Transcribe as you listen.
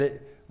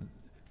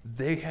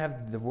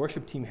The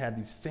worship team had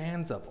these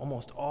fans up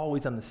almost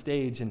always on the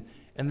stage, and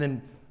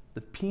then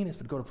the pianist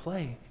would go to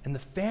play, and the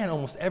fan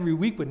almost every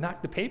week would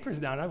knock the papers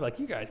down. I'd be like,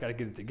 you guys got to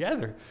get it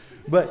together.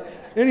 But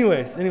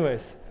anyways,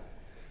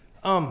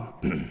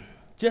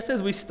 just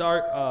as we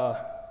start,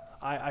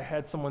 I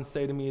had someone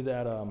say to me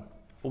that,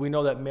 we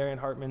know that Marion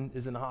Hartman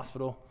is in the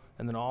hospital,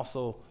 and then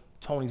also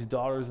Tony's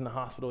daughter is in the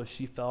hospital as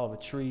she fell off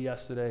a tree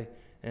yesterday,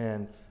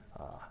 and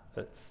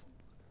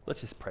let's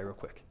just pray real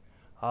quick.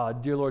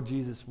 Dear Lord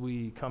Jesus,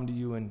 we come to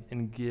you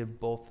and give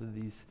both of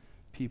these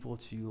people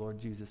to you, Lord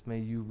Jesus. May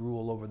you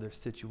rule over their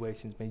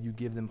situations. May you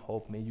give them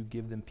hope. May you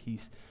give them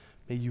peace.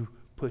 May you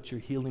put your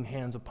healing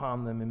hands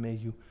upon them, and may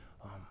you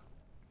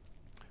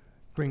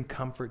bring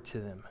comfort to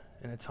them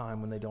in a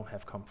time when they don't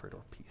have comfort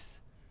or peace.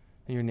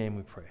 In your name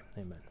we pray.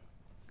 Amen.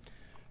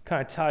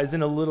 Kind of ties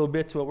in a little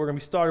bit to what we're going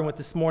to be starting with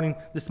this morning.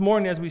 This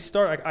morning as we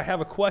start, I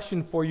have a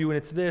question for you, and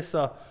it's this.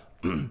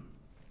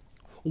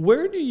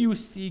 Where do you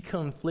see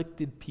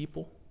conflicted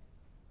people?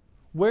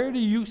 Where do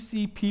you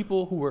see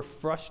people who are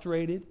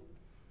frustrated?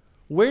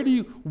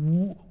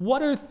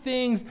 What are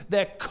things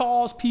that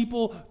cause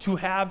people to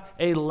have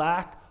a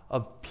lack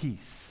of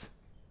peace?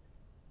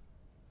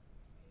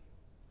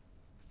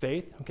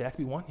 Faith, okay, that could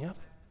be one, yep.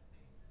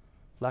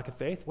 Lack of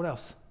faith, what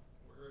else?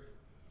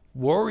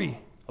 Worry.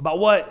 About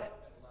what?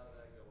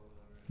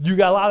 You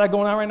got a lot of that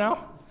going on right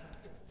now?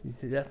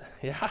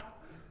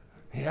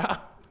 Yeah.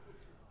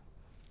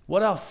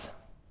 What else?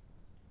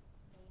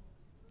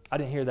 I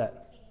didn't hear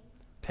that.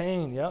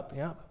 Pain, yep.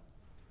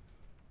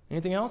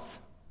 Anything else?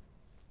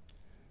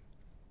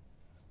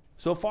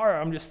 So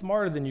far, I'm just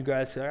smarter than you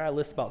guys. I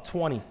list about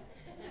 20.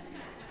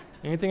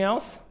 Anything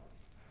else?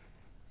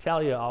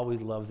 Talia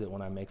always loves it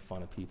when I make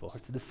fun of people.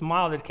 The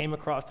smile that came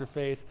across her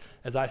face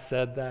as I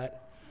said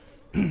that.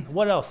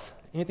 What else?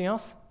 Anything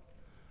else?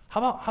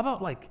 How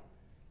about like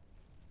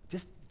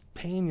just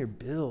paying your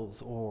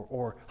bills,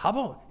 or how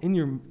about in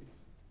your,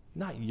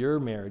 not your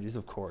marriages,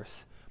 of course,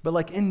 but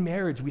like in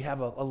marriage, we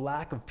have a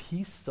lack of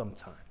peace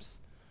sometimes,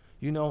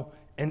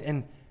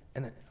 and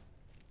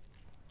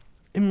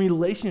in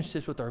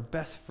relationships with our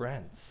best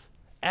friends,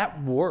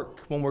 at work,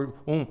 when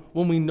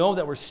we know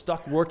that we're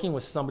stuck working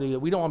with somebody that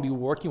we don't want to be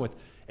working with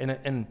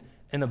in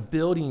a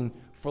building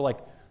for like,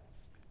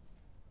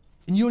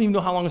 and you don't even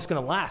know how long it's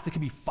going to last. It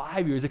could be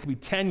 5 years, it could be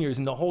 10 years,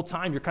 and the whole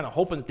time you're kind of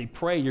hoping that they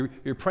pray.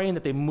 You're praying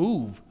that they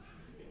move.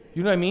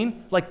 You know what I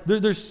mean? Like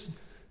there's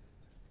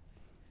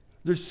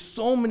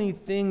so many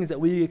things that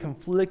we get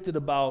conflicted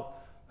about.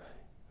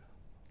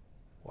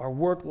 Our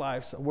work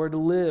lives, where to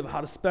live, how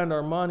to spend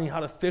our money,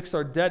 how to fix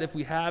our debt if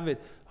we have it,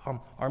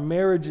 our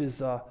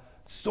marriages,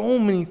 so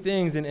many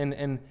things.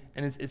 And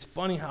it's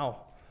funny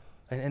how,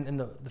 and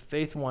the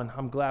faith one,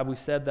 I'm glad we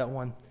said that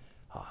one,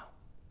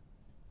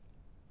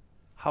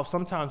 how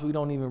sometimes we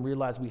don't even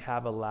realize we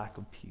have a lack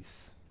of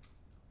peace.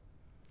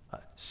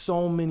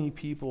 So many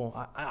people,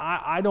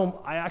 I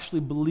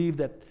actually believe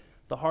that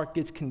the heart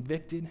gets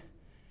convicted,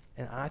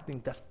 and I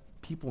think that's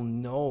people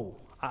know.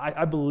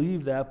 I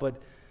believe that,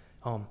 but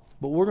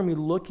we're going to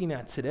be looking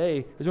at today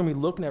is we're going to be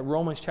looking at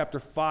Romans chapter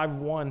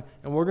 5:1,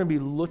 and we're going to be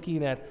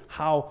looking at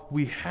how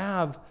we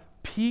have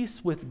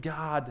peace with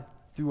God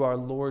through our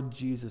Lord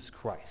Jesus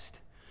Christ.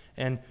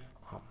 And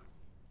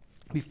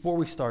before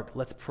we start,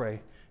 let's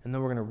pray, and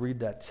then we're going to read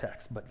that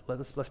text. But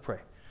let's pray.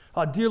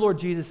 Dear Lord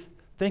Jesus,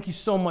 thank you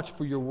so much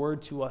for your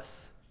word to us.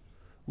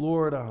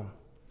 Lord,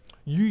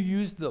 you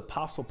used the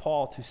Apostle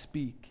Paul to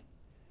speak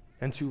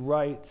and to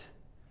write,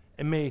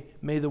 and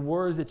may the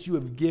words that you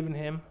have given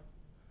him,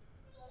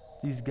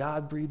 these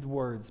God-breathed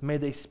words, may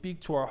they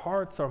speak to our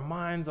hearts, our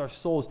minds, our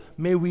souls.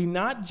 May we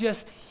not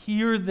just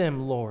hear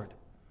them, Lord,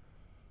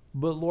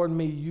 but Lord,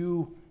 may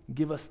you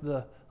give us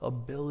the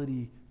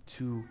ability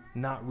to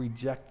not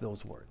reject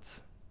those words.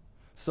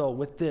 So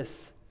with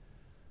this,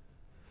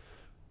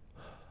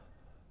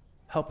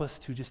 help us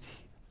to just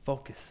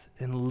focus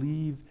and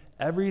leave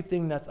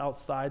everything that's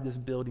outside this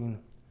building.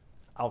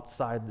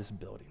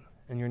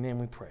 In your name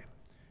we pray.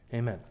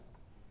 Amen.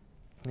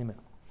 Amen.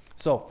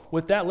 So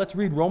with that, let's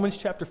read Romans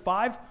chapter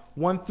 5,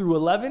 1 through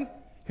 11.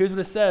 Here's what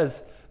it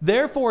says.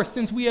 Therefore,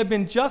 since we have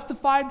been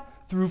justified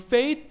through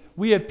faith,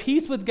 we have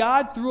peace with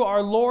God through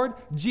our Lord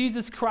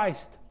Jesus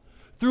Christ,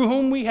 through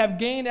whom we have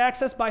gained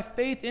access by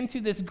faith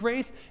into this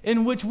grace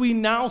in which we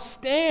now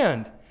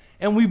stand.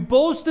 And we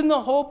boast in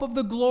the hope of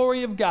the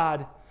glory of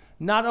God.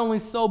 Not only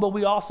so, but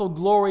we also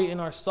glory in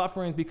our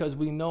sufferings, because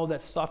we know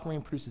that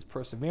suffering produces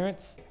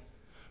perseverance,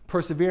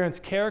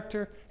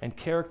 character, and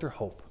character,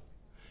 hope.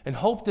 And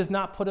hope does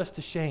not put us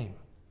to shame,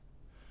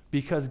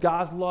 because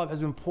God's love has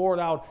been poured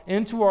out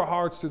into our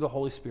hearts through the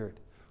Holy Spirit,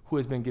 who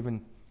has been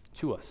given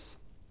to us.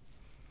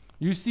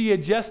 You see,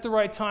 at just the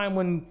right time,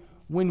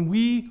 when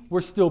we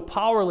were still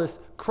powerless,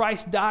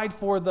 Christ died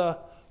for the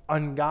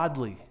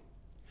ungodly.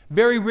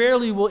 Very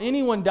rarely will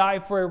anyone die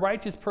for a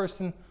righteous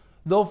person,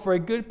 though for a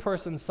good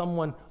person,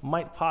 someone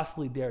might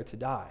possibly dare to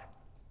die.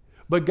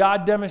 But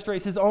God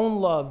demonstrates his own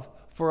love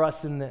for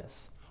us in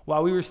this.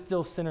 While we were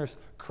still sinners,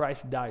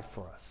 Christ died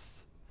for us.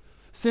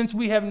 Since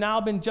we have now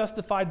been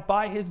justified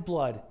by his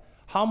blood,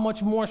 how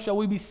much more shall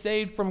we be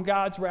saved from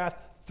God's wrath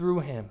through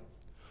him?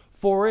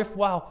 For if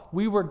while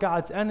we were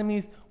God's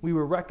enemies, we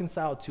were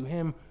reconciled to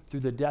him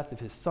through the death of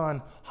his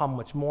Son, how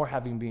much more,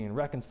 having been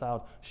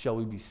reconciled, shall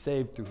we be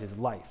saved through his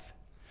life?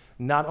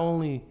 Not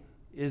only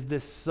is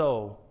this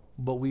so,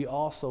 but we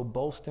also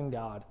boast in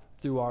God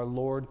through our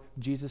Lord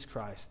Jesus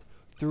Christ,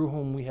 through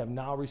whom we have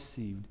now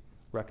received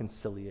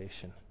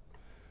reconciliation.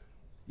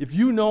 If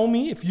you know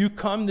me, if you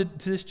come to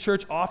this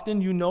church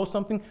often, you know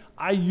something.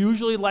 I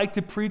usually like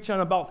to preach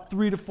on about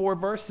 3 to 4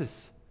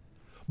 verses.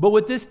 But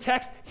with this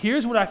text,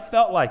 here's what I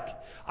felt like.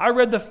 I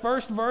read the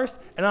first verse,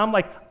 and I'm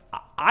like,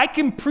 I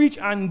can preach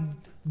on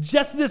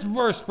just this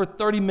verse for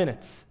 30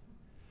 minutes.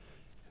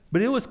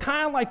 But it was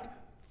kind of like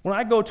when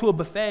I go to a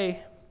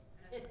buffet,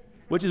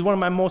 which is one of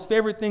my most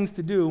favorite things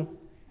to do.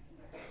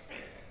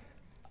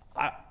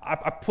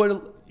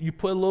 You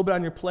put a little bit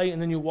on your plate,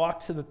 and then you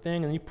walk to the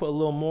thing, and you put a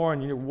little more,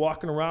 and you're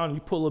walking around, and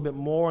you put a little bit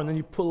more, and then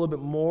you put a little bit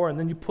more, and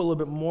then you put a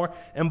little bit more.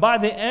 And by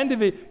the end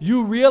of it,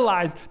 you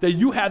realize that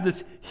you have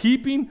this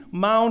heaping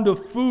mound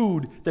of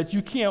food that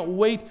you can't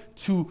wait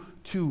to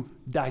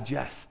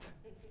digest,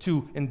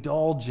 to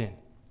indulge in.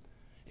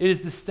 It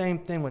is the same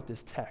thing with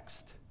this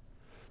text.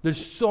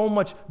 There's so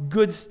much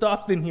good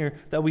stuff in here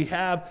that we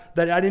have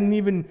that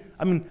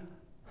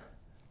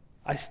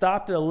I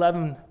stopped at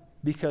 11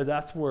 because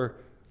that's where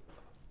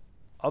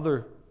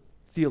other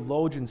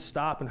theologians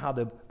stop and how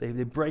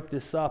they break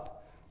this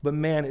up. But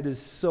man, it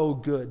is so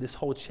good, this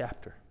whole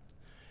chapter.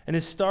 And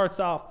it starts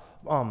off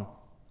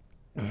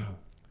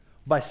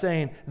by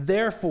saying,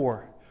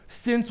 therefore,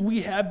 since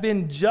we have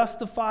been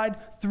justified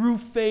through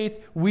faith,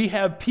 we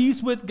have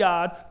peace with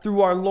God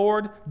through our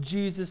Lord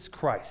Jesus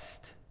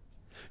Christ.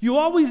 You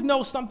always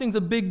know something's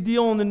a big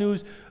deal in the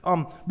news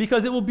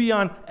because it will be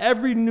on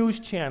every news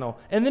channel.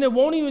 And then it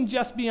won't even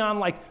just be on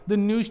like the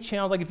news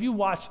channel. Like if you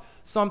watch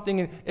something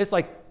and it's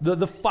like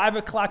the 5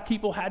 o'clock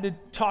people had to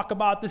talk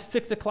about this,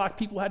 6 o'clock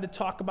people had to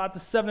talk about the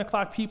 7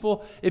 o'clock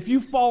people. If you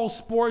follow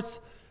sports,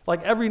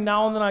 like every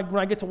now and then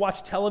when I get to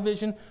watch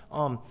television,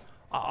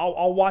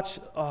 I'll watch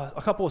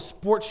a couple of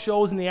sports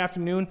shows in the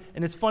afternoon,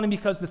 and it's funny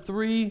because the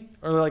 3,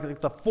 or like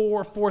the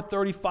 4,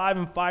 4:35,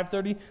 and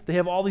 5:30, they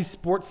have all these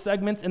sports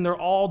segments, and they're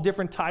all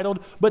different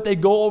titled, but they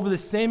go over the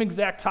same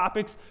exact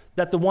topics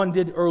that the one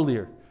did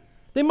earlier.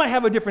 They might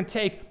have a different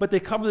take, but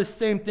they cover the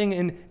same thing,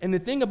 and the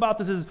thing about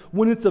this is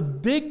when it's a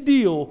big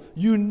deal,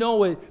 you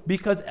know it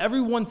because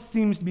everyone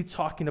seems to be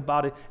talking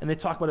about it, and they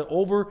talk about it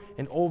over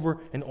and over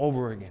and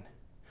over again.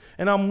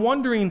 And I'm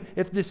wondering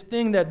if this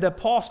thing that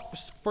Paul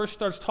first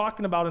starts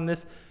talking about in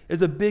this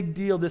is a big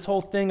deal. This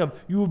whole thing of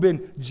you've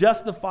been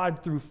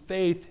justified through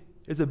faith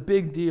is a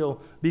big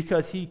deal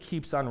because he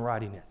keeps on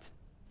writing it.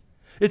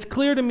 It's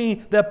clear to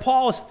me that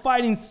Paul is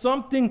fighting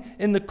something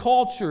in the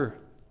culture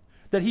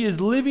that he is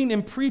living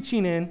and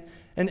preaching in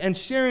and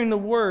sharing the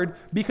word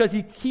because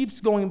he keeps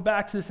going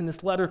back to this in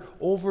this letter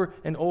over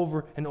and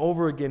over and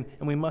over again.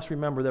 And we must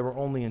remember that we're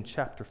only in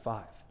chapter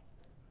 5.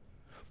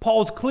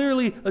 Paul is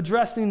clearly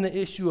addressing the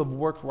issue of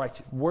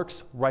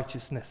works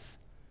righteousness.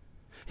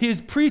 He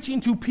is preaching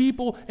to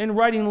people and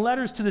writing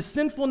letters to the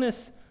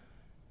sinfulness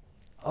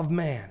of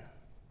man.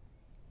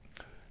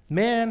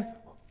 Man,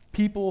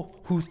 people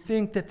who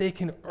think that they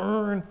can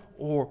earn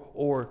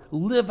or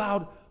live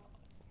out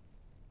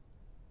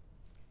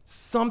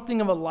something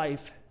of a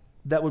life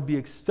that would be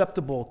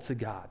acceptable to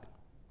God.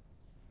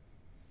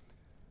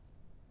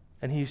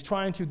 And he's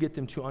trying to get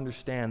them to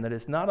understand that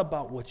it's not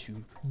about what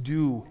you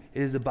do,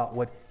 it is about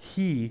what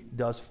he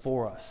does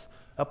for us.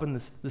 Up in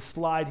this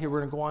slide here, we're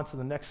going to go on to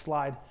the next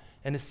slide,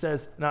 and it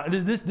says, now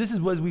this is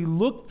what as we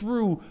look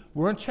through,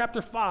 we're in chapter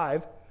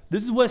 5,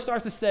 this is what it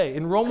starts to say.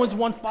 In Romans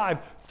 1:5,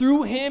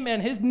 through him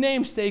and his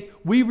namesake,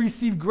 we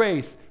receive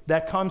grace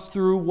that comes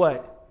through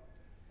what?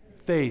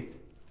 Faith.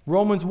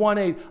 Romans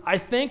 1:8, I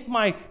thank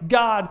my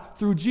God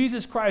through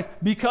Jesus Christ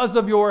because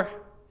of your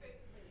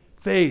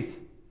faith.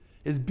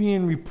 Is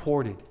being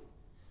reported.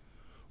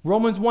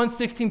 Romans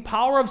 1:16,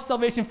 power of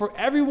salvation for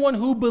everyone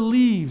who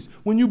believes.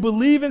 When you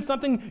believe in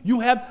something,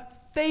 you have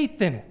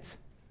faith in it.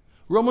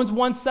 Romans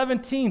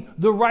 1:17,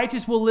 the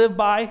righteous will live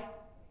by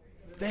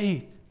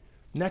faith.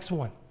 Next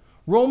one.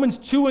 Romans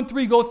 2 and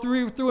 3, go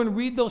through and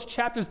read those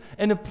chapters,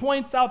 and it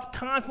points out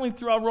constantly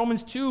throughout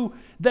Romans 2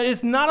 that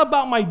it's not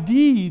about my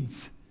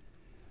deeds.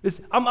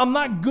 I'm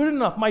not good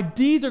enough. My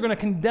deeds are going to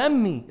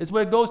condemn me, is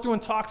what it goes through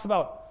and talks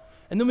about.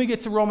 And then we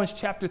get to Romans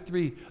chapter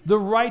 3. The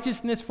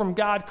righteousness from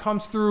God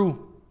comes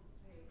through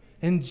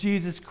in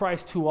Jesus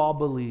Christ who all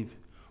believe.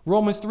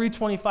 Romans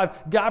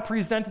 3:25, God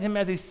presented him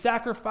as a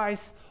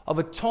sacrifice of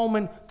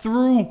atonement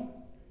through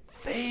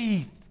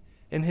faith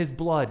in his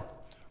blood.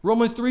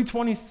 Romans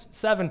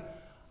 3:27,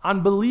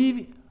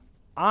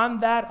 on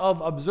that of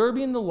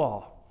observing the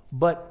law,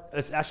 but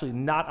it's actually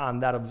not on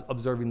that of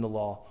observing the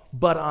law,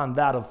 but on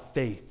that of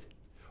faith.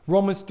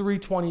 Romans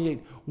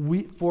 3:28,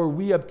 for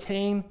we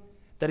obtain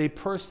that a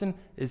person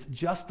is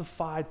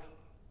justified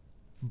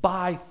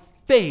by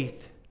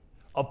faith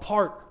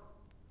apart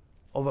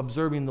of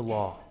observing the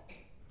law.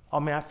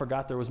 Oh man, I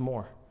forgot there was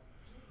more.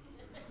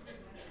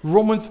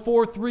 Romans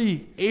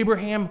 4:3,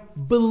 Abraham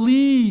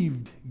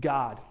believed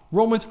God.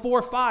 Romans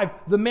 4:5,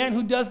 the man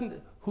who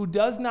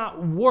does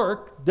not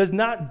work, does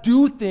not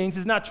do things,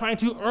 is not trying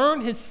to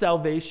earn his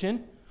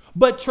salvation,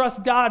 but trusts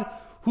God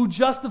who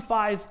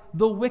justifies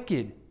the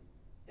wicked.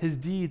 His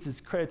deeds is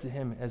credited to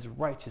him as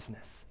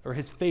righteousness, or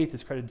his faith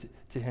is credited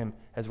to him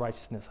as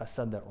righteousness. I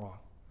said that wrong.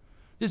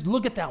 Just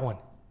look at that one.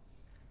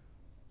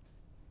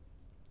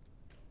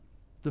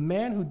 The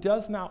man who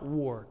does not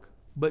work,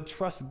 but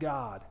trusts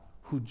God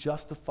who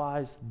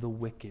justifies the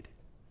wicked.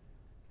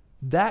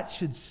 That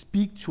should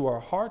speak to our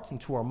hearts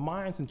and to our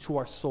minds and to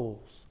our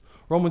souls.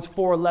 Romans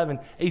 4:11,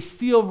 a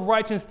seal of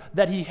righteousness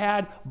that he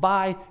had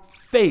by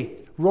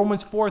faith.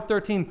 Romans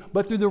 4:13,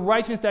 but through the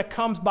righteousness that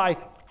comes by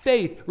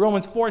faith.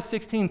 Romans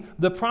 4:16,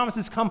 the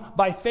promises come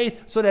by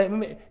faith so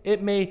that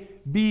it may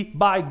be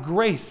by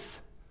grace.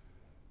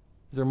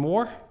 Is there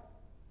more?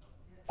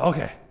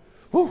 Okay.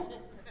 Whew.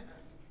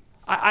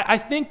 I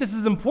think this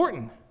is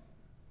important.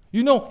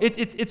 You know,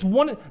 it's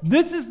one.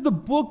 This is the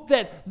book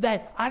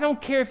that I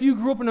don't care if you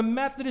grew up in a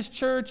Methodist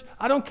church.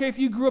 I don't care if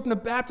you grew up in a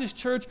Baptist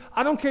church.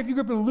 I don't care if you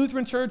grew up in a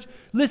Lutheran church.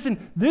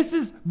 Listen, this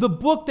is the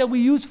book that we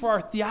use for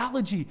our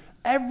theology.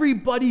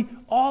 Everybody,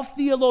 all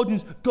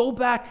theologians, go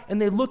back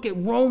and they look at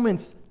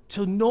Romans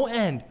to no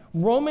end.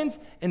 Romans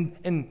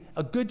and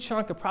a good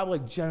chunk of probably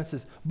like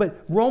Genesis,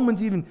 but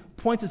Romans even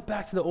points us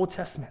back to the Old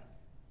Testament.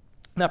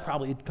 Not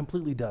probably, it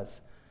completely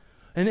does.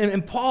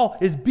 And Paul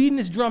is beating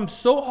his drum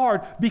so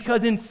hard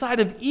because inside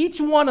of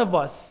each one of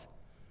us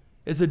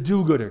is a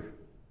do-gooder.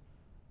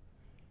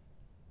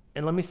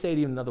 And let me say it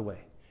even another way.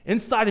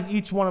 Inside of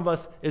each one of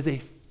us is a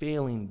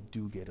failing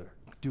do-gooder.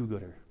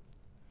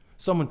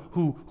 Someone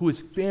who is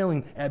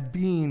failing at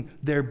being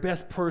their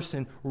best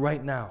person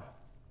right now.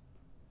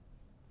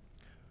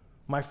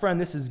 My friend,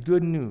 this is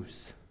good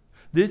news.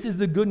 This is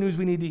the good news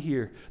we need to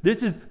hear.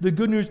 This is the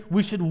good news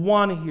we should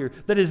want to hear.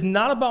 That is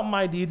not about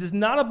my deeds. It's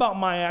not about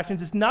my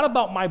actions. It's not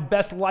about my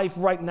best life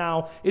right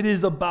now. It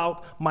is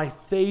about my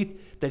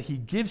faith that he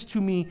gives to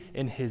me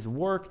in his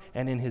work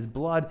and in his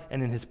blood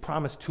and in his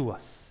promise to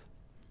us.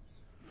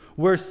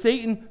 Where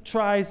Satan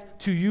tries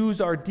to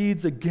use our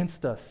deeds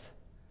against us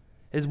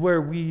is where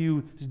we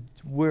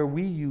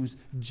use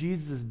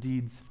Jesus'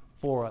 deeds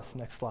for us.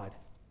 Next slide.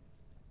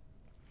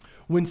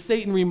 When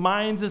Satan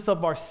reminds us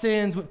of our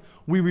sins,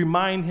 we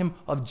remind him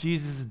of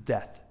Jesus'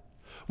 death.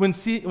 When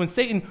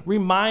Satan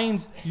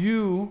reminds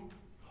you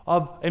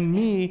and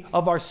me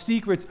of our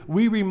secrets,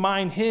 we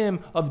remind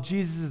him of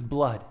Jesus'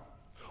 blood.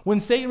 When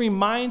Satan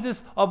reminds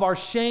us of our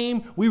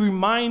shame, we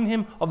remind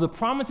him of the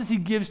promises he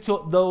gives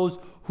to those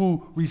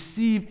who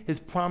receive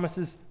his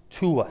promises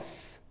to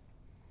us.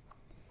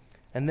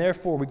 And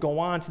therefore, we go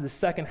on to the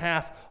second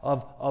half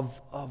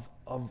of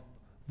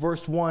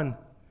verse 1.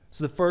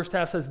 So the first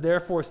half says,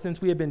 therefore,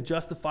 since we have been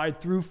justified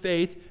through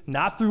faith,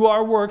 not through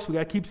our works, we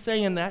got to keep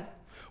saying that,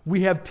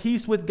 we have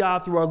peace with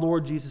God through our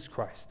Lord Jesus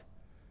Christ.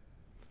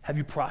 Have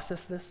you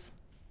processed this?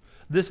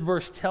 This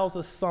verse tells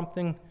us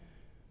something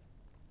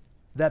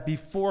that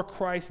before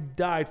Christ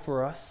died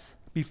for us,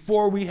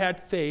 before we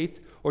had faith,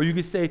 or you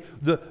could say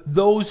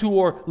those who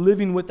are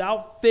living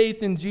without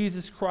faith in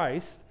Jesus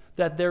Christ,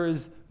 that there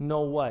is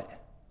no what?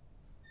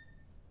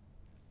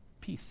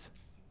 Peace.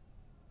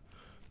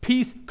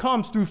 Peace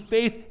comes through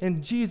faith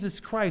in Jesus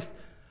Christ.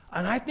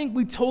 And I think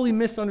we totally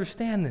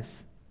misunderstand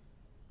this.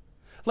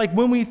 Like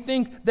when we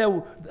think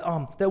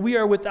that we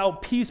are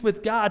without peace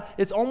with God,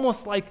 it's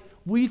almost like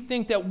we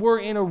think that we're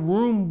in a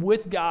room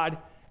with God,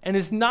 and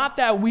it's not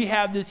that we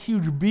have this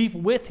huge beef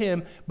with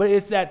him, but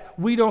it's that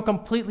we don't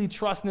completely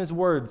trust in his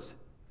words.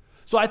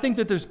 So I think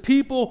that there's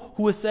people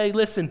who would say,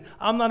 listen,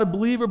 I'm not a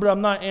believer, but I'm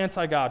not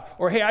anti-God.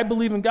 Or, hey, I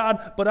believe in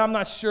God, but I'm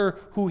not sure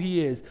who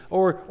he is.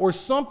 Or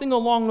something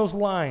along those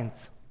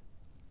lines.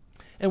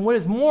 And what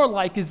it's more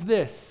like is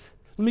this.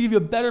 Let me give you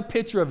a better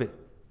picture of it.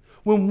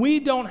 When we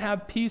don't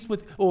have peace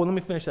with... Oh, let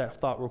me finish that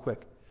thought real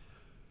quick.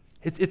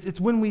 It's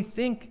when we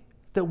think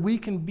that we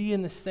can be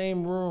in the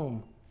same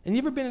room. And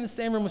you ever been in the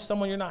same room with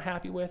someone you're not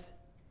happy with?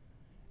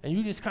 And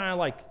you just kind of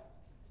like...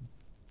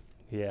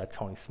 Yeah,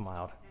 Tony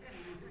smiled.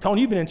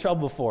 Tony, you've been in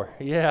trouble before.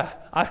 Yeah,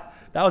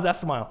 that was that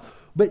smile.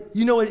 But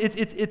you know,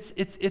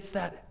 it's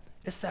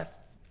that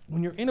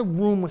when you're in a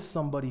room with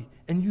somebody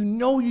and you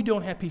know you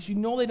don't have peace, you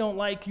know they don't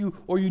like you,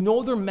 or you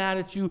know they're mad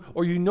at you,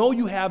 or you know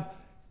you have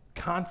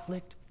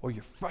conflict, or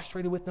you're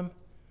frustrated with them,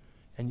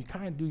 and you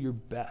kind of do your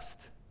best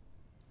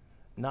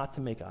not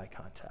to make eye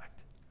contact.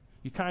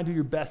 You kind of do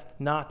your best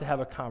not to have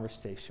a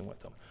conversation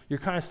with them. You're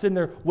kind of sitting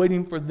there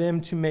waiting for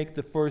them to make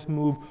the first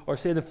move or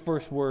say the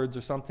first words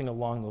or something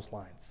along those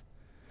lines.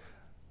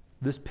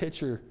 This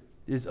picture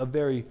is a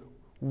very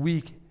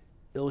weak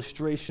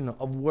illustration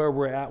of where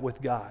we're at with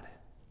God.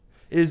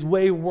 It is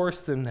way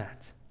worse than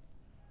that.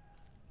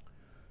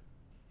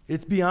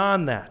 It's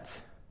beyond that.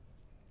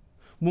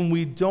 When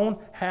we don't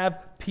have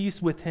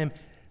peace with him,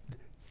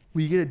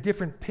 we get a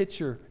different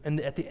picture and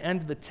at the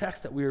end of the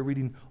text that we are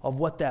reading of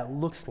what that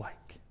looks like.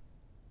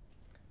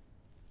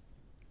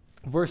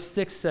 Verse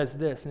 6 says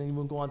this, and then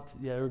we'll go on.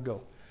 There we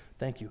go.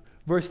 Thank you.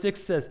 Verse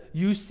 6 says,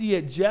 you see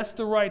at just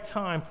the right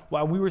time,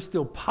 while we were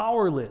still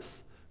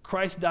powerless,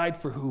 Christ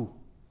died for who?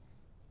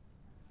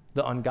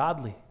 The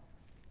ungodly.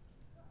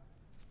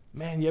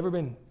 Man, you ever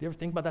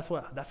think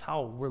about that's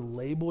how we're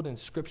labeled in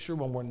Scripture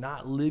when we're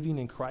not living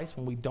in Christ,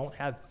 when we don't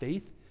have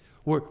faith?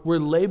 We're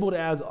labeled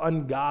as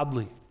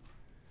ungodly.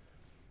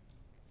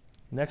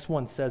 Next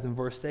one says in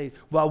verse 8,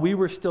 while we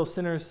were still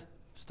sinners,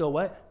 still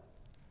what?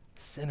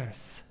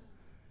 Sinners.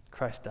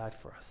 Christ died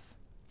for us.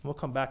 We'll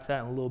come back to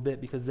that in a little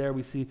bit, because there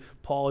we see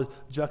Paul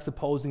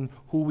juxtaposing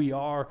who we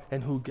are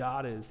and who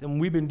God is. And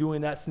we've been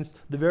doing that since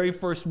the very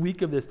first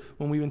week of this,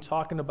 when we've been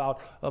talking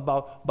about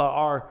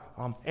our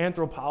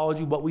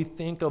anthropology, what we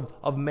think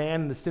of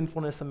man and the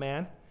sinfulness of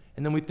man.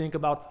 And then we think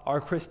about our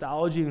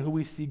Christology and who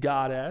we see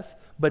God as.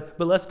 But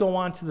let's go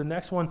on to the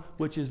next one,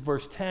 which is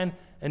verse 10.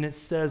 And it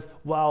says,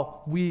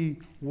 while we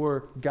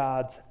were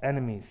God's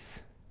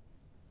enemies.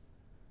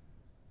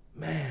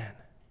 Man,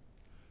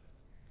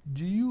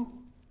 do you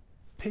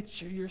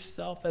picture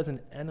yourself as an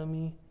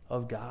enemy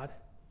of God?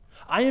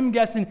 I am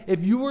guessing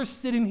if you were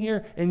sitting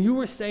here and you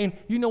were saying,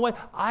 you know what,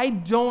 I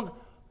don't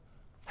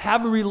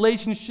have a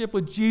relationship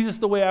with Jesus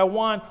the way I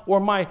want, or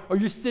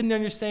you're sitting there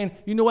and you're saying,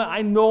 you know what,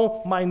 I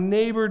know my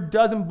neighbor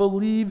doesn't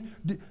believe.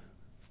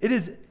 It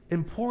is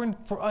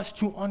important for us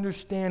to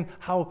understand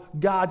how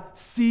God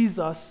sees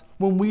us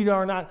when we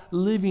are not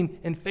living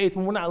in faith,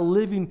 when we're not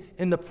living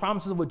in the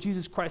promises of what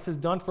Jesus Christ has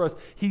done for us.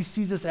 He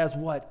sees us as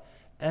what?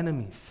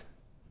 Enemies.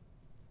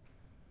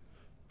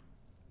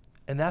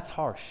 And that's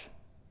harsh.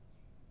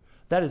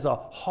 That is a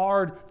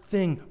hard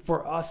thing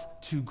for us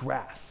to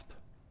grasp.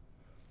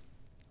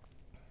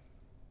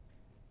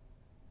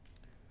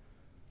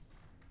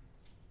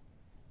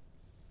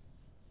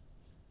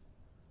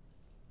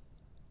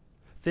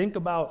 Think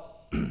about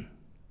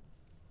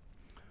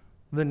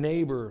the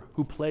neighbor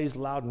who plays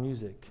loud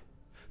music.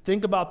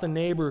 Think about the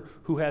neighbor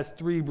who has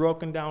 3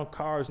 broken down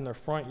cars in their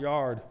front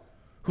yard,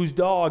 whose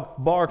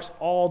dog barks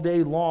all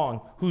day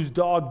long, whose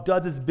dog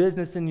does its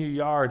business in your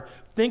yard.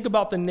 Think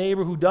about the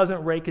neighbor who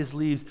doesn't rake his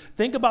leaves.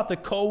 Think about the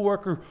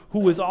coworker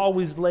who is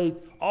always late,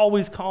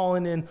 always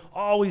calling in,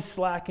 always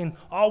slacking,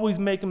 always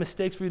making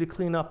mistakes for you to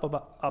clean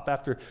up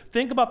after.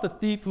 Think about the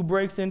thief who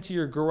breaks into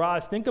your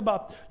garage. Think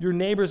about your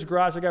neighbor's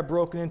garage that got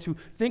broken into.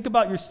 Think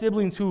about your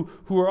siblings who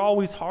are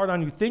always hard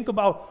on you. Think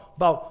about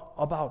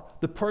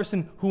the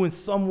person who in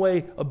some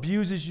way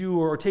abuses you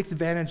or takes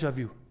advantage of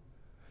you.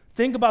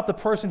 Think about the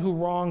person who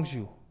wrongs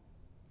you.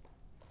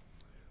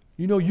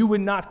 You know, you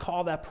would not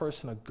call that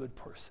person a good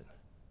person.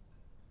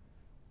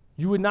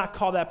 You would not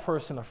call that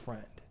person a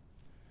friend.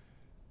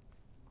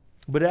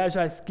 But as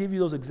I give you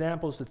those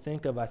examples to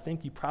think of, I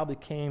think you probably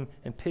came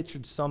and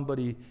pictured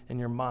somebody in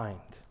your mind.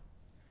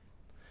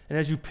 And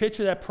as you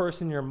picture that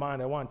person in your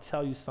mind, I want to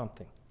tell you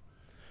something.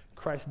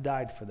 Christ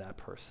died for that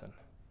person.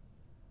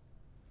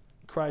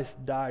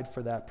 Christ died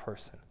for that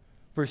person.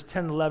 Verse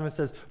 10 and 11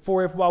 says,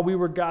 for if while we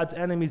were God's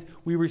enemies,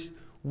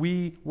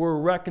 we were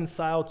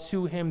reconciled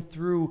to him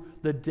through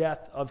the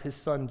death of his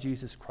Son,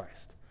 Jesus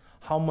Christ,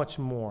 how much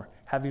more,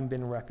 having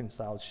been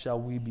reconciled, shall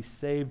we be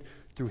saved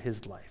through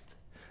his life?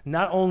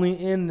 Not only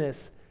in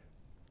this,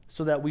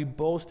 so that we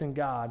boast in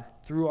God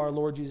through our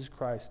Lord Jesus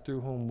Christ, through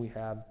whom we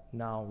have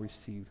now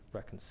received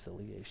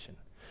reconciliation.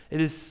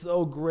 It is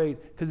so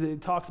great because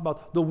it talks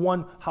about the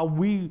one, how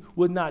we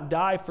would not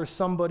die for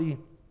somebody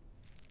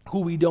who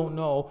we don't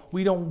know.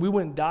 We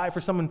wouldn't die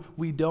for someone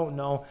we don't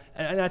know.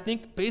 And I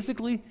think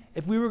basically,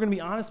 if we were going to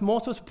be honest,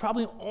 most of us would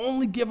probably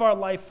only give our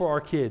life for our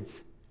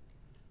kids.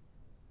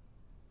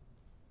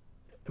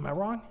 Am I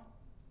wrong?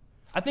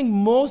 I think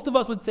most of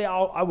us would say,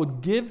 I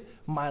would give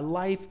my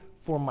life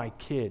for my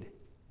kid.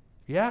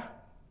 Yeah?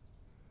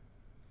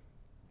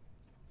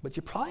 But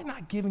you're probably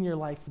not giving your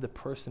life for the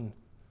person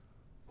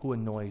who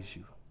annoys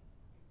you.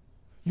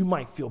 You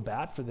might feel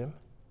bad for them,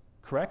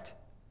 correct?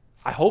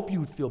 I hope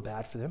you would feel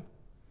bad for them.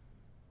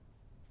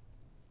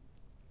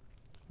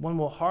 One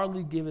will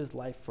hardly give his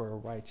life for a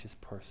righteous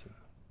person.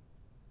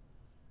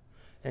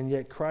 And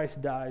yet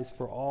Christ dies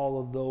for all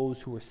of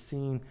those who are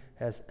seen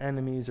as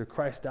enemies, or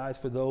Christ dies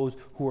for those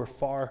who are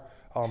far,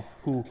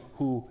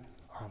 who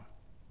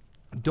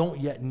don't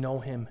yet know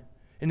him.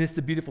 And it's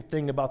the beautiful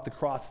thing about the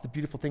cross, it's the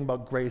beautiful thing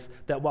about grace,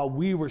 that while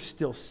we were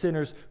still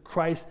sinners,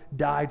 Christ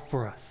died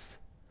for us.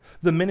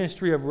 The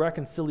ministry of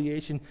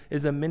reconciliation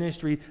is a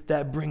ministry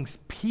that brings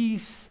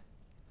peace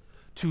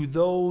to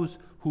those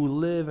who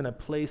live in a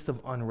place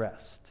of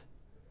unrest.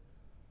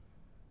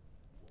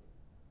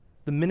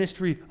 The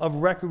ministry of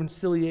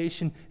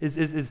reconciliation is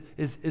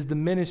the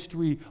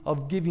ministry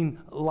of giving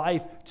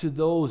life to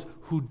those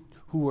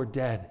who are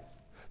dead.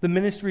 The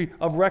ministry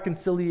of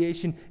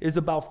reconciliation is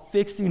about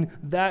fixing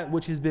that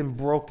which has been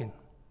broken.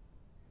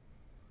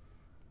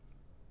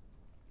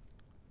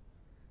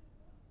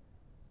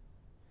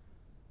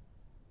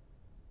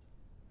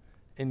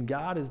 And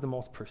God is the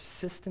most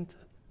persistent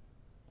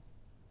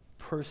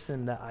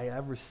person that I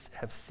ever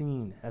have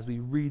seen as we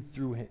read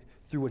through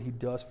what he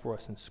does for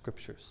us in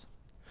scriptures.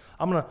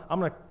 I'm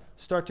gonna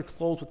start to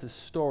close with this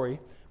story.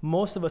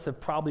 Most of us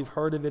have probably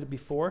heard of it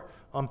before.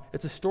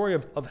 It's a story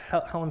of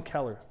Helen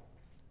Keller.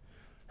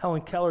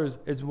 Helen Keller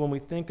is when we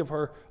think of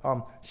her,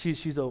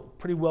 she's a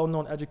pretty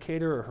well-known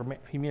educator or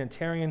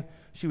humanitarian.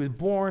 She was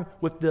born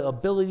with the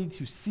ability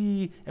to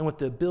see and with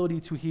the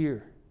ability to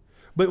hear.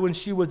 But when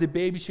she was a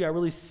baby, she got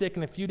really sick,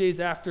 and a few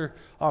days after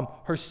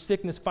her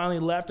sickness finally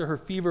left or her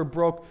fever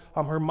broke,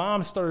 her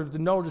mom started to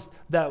notice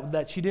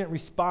that she didn't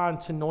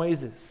respond to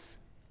noises.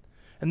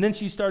 And then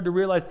she started to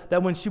realize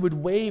that when she would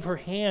wave her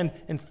hand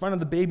in front of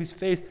the baby's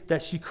face,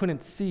 that she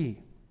couldn't see.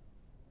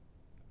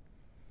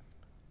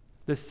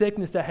 The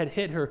sickness that had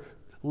hit her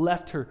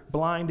left her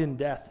blind and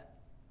deaf.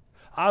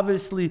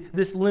 Obviously,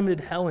 this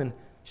limited Helen.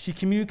 She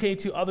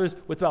communicated to others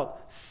with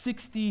about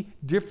 60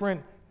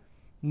 different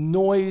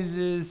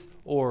noises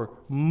or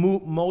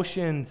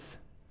motions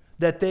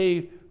that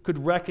they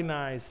could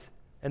recognize,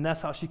 and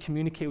that's how she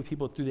communicated with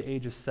people through the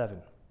age of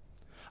 7.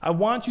 I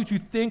want you to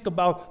think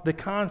about the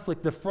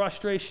conflict, the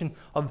frustration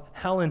of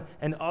Helen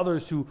and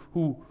others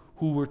who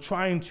were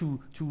trying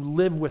to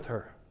live with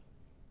her,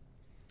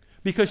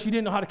 because she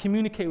didn't know how to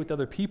communicate with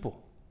other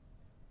people.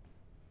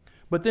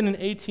 But then in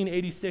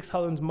 1886,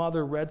 Helen's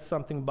mother read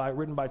something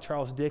written by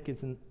Charles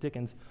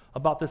Dickens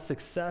about the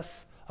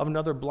success of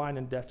another blind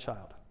and deaf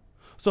child.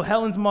 So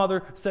Helen's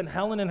mother sent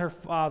Helen and her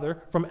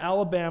father from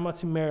Alabama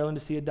to Maryland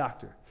to see a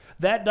doctor.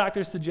 That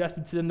doctor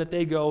suggested to them that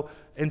they go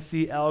and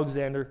see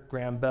Alexander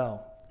Graham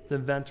Bell, the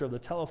inventor of the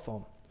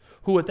telephone,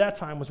 who at that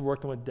time was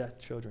working with deaf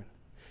children.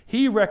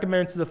 He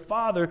recommended to the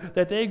father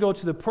that they go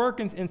to the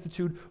Perkins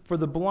Institute for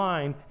the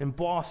Blind in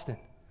Boston.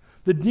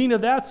 The dean of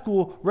that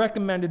school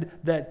recommended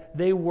that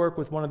they work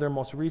with one of their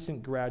most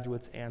recent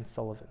graduates, Anne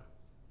Sullivan.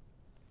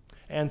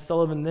 Anne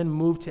Sullivan then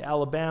moved to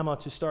Alabama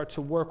to start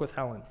to work with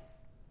Helen.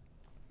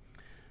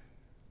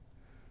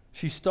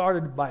 She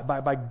started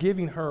by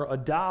giving her a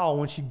doll.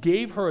 When she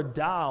gave her a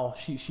doll,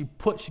 she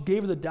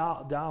gave her the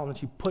doll and then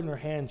she put it in her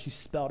hand and she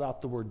spelled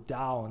out the word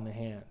doll in the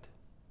hand.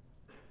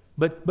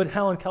 But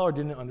Helen Keller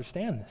didn't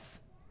understand this.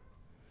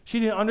 She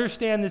didn't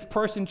understand this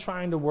person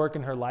trying to work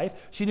in her life.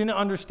 She didn't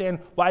understand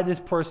why this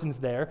person's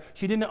there.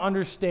 She didn't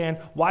understand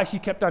why she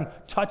kept on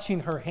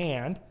touching her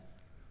hand.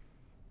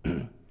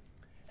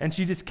 And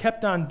she just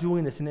kept on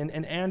doing this.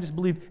 And Anne just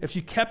believed if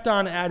she kept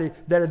on at it,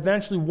 that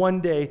eventually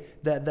one day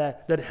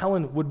that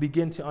Helen would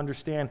begin to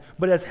understand.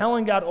 But as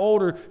Helen got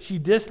older, she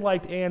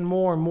disliked Anne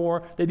more and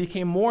more. They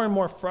became more and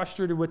more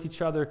frustrated with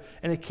each other.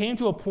 And it came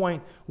to a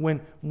point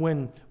when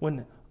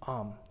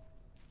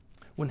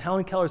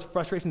Helen Keller's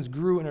frustrations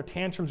grew and her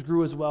tantrums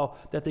grew as well,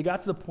 that they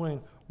got to the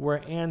point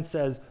where Anne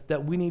says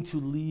that we need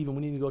to leave and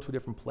we need to go to a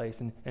different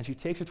place. And she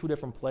takes her to a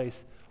different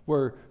place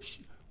where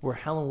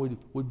Helen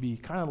would be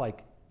kind of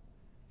like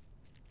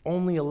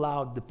only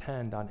allowed to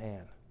depend on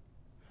Anne.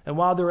 And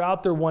while they're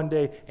out there one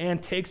day, Anne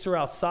takes her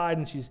outside,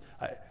 and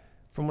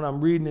from what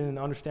I'm reading and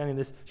understanding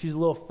this, she's a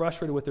little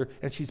frustrated with her,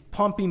 and she's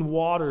pumping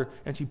water,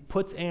 and she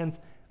puts Helen's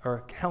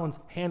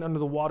hand under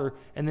the water,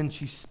 and then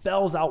she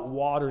spells out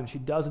water, and she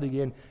does it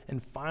again,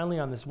 and finally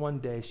on this one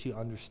day, she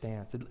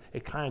understands.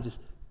 It kind of just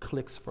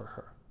clicks for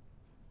her.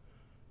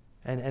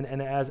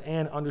 And as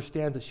Anne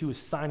understands that she was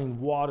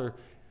signing water,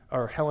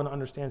 or Helen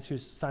understands she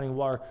was signing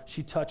water,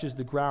 she touches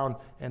the ground,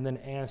 and then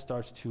Anne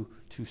starts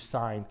to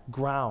sign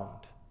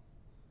ground.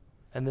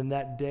 And then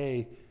that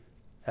day,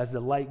 as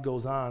the light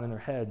goes on in her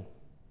head,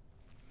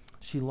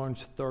 she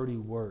learns 30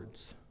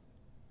 words.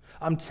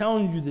 I'm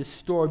telling you this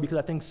story because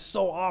I think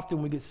so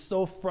often we get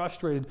so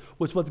frustrated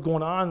with what's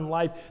going on in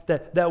life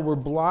that we're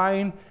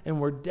blind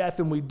and we're deaf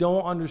and we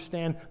don't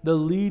understand the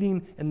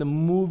leading and the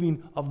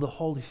moving of the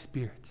Holy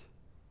Spirit.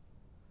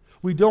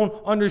 We don't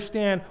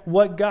understand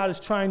what God is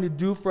trying to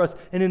do for us.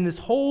 And in this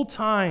whole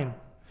time,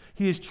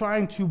 He is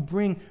trying to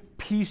bring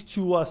peace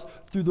to us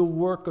through the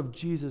work of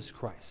Jesus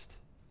Christ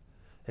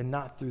and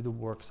not through the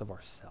works of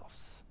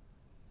ourselves.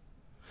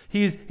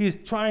 He is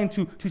trying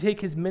to take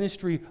His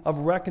ministry of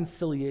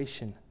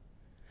reconciliation,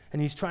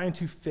 and He's trying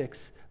to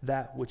fix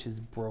that which is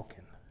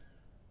broken.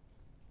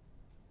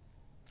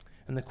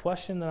 And the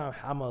question that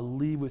I'm going to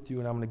leave with you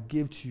and I'm going to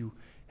give to you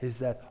is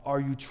that,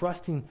 are you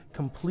trusting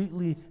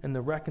completely in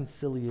the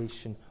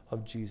reconciliation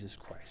of Jesus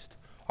Christ?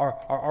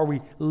 Are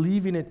we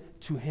leaving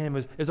it to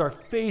Him? Is our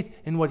faith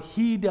in what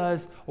He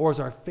does, or is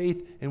our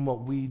faith in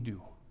what we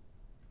do?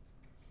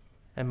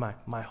 And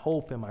my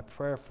hope and my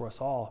prayer for us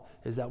all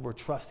is that we're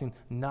trusting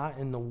not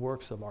in the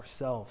works of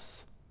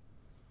ourselves,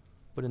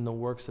 but in the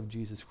works of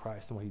Jesus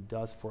Christ and what He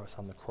does for us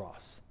on the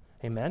cross.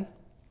 Amen?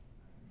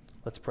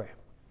 Let's pray.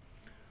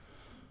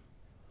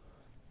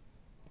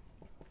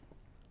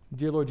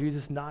 Dear Lord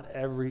Jesus, not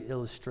every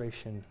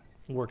illustration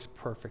works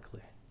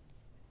perfectly.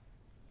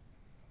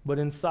 But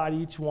inside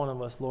each one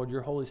of us, Lord,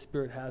 your Holy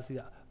Spirit has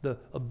the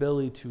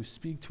ability to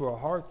speak to our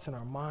hearts and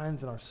our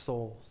minds and our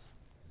souls.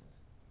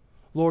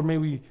 Lord, may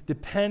we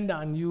depend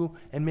on you,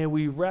 and may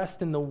we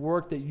rest in the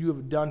work that you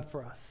have done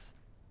for us.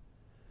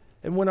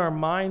 And when our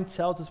mind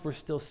tells us we're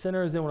still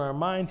sinners, and when our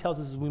mind tells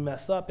us we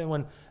mess up, and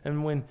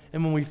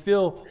when we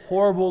feel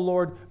horrible,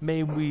 Lord,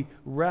 may we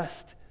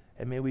rest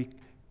and may we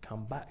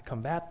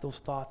combat those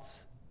thoughts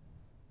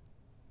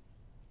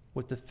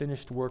with the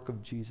finished work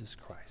of Jesus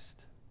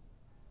Christ.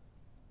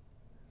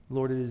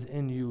 Lord, it is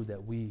in you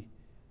that we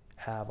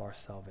have our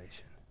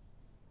salvation.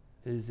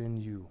 It is in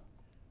you.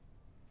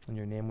 In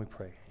your name we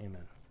pray.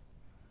 Amen.